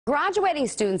Graduating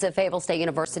students at Fayetteville State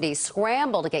University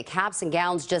scramble to get caps and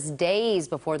gowns just days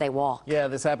before they walk. Yeah,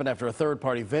 this happened after a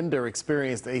third-party vendor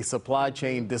experienced a supply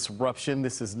chain disruption.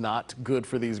 This is not good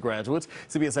for these graduates.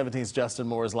 CBS 17's Justin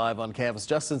Moore is live on campus.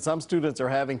 Justin, some students are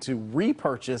having to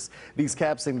repurchase these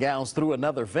caps and gowns through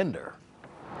another vendor.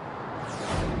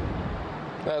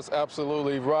 That's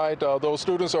absolutely right. Those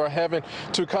students are having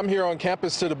to come here on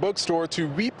campus to the bookstore to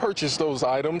repurchase those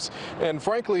items. And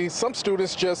frankly, some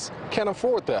students just can't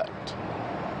afford that.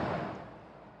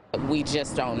 We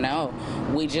just don't know.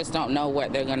 We just don't know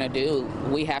what they're going to do.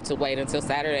 We have to wait until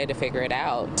Saturday to figure it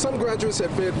out. Some graduates at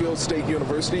Fayetteville State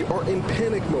University are in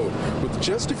panic mode. With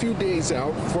just a few days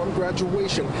out from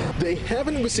graduation, they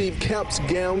haven't received caps,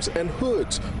 gowns, and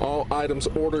hoods, all items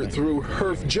ordered through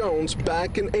Herf Jones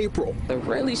back in April. A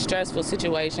really stressful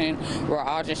situation. We're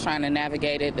all just trying to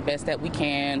navigate it the best that we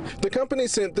can. The company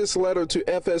sent this letter to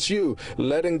FSU,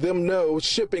 letting them know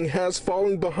shipping has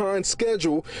fallen behind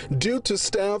schedule due to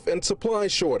staff and supply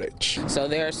shortage. So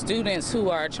there are students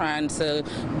who are trying to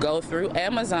go through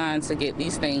Amazon to get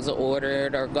these things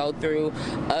ordered, or go through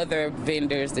other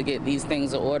vendors to get these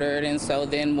things ordered, and so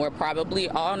then we're probably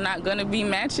all not going to be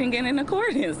matching and in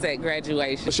accordance at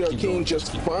graduation. Michelle King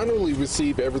just finally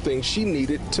received everything she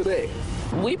needed today.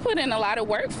 We put in a lot of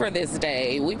work for this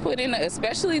day. We put in,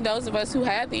 especially those of us who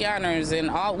had the honors, and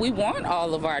we want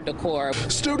all of our decor.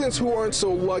 Students who aren't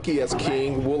so lucky as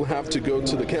King will have to go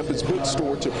to the campus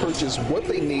bookstore to purchase what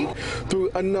they need through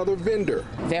another vendor.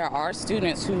 There are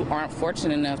students who aren't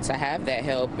fortunate enough to have that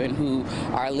help and who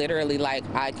are literally like,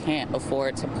 I can't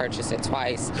afford to purchase it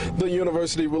twice. The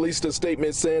university released a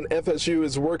statement saying FSU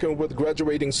is working with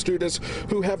graduating students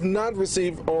who have not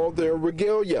received all their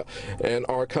regalia and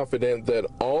are confident that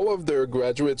all of their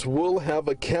graduates will have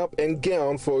a cap and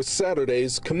gown for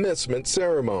Saturday's commencement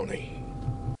ceremony.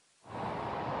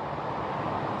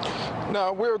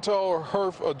 Now, we're told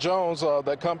Herf Jones,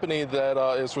 that company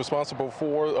that is responsible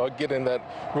for getting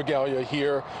that regalia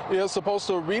here, is supposed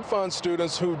to refund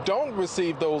students who don't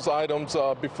receive those items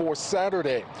before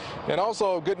Saturday. And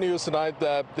also, good news tonight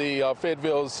that the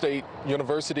Fayetteville State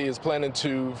University is planning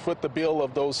to foot the bill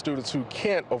of those students who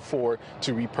can't afford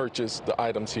to repurchase the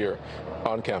items here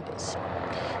on campus.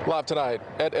 Live tonight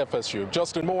at FSU,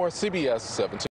 Justin Moore, CBS 17.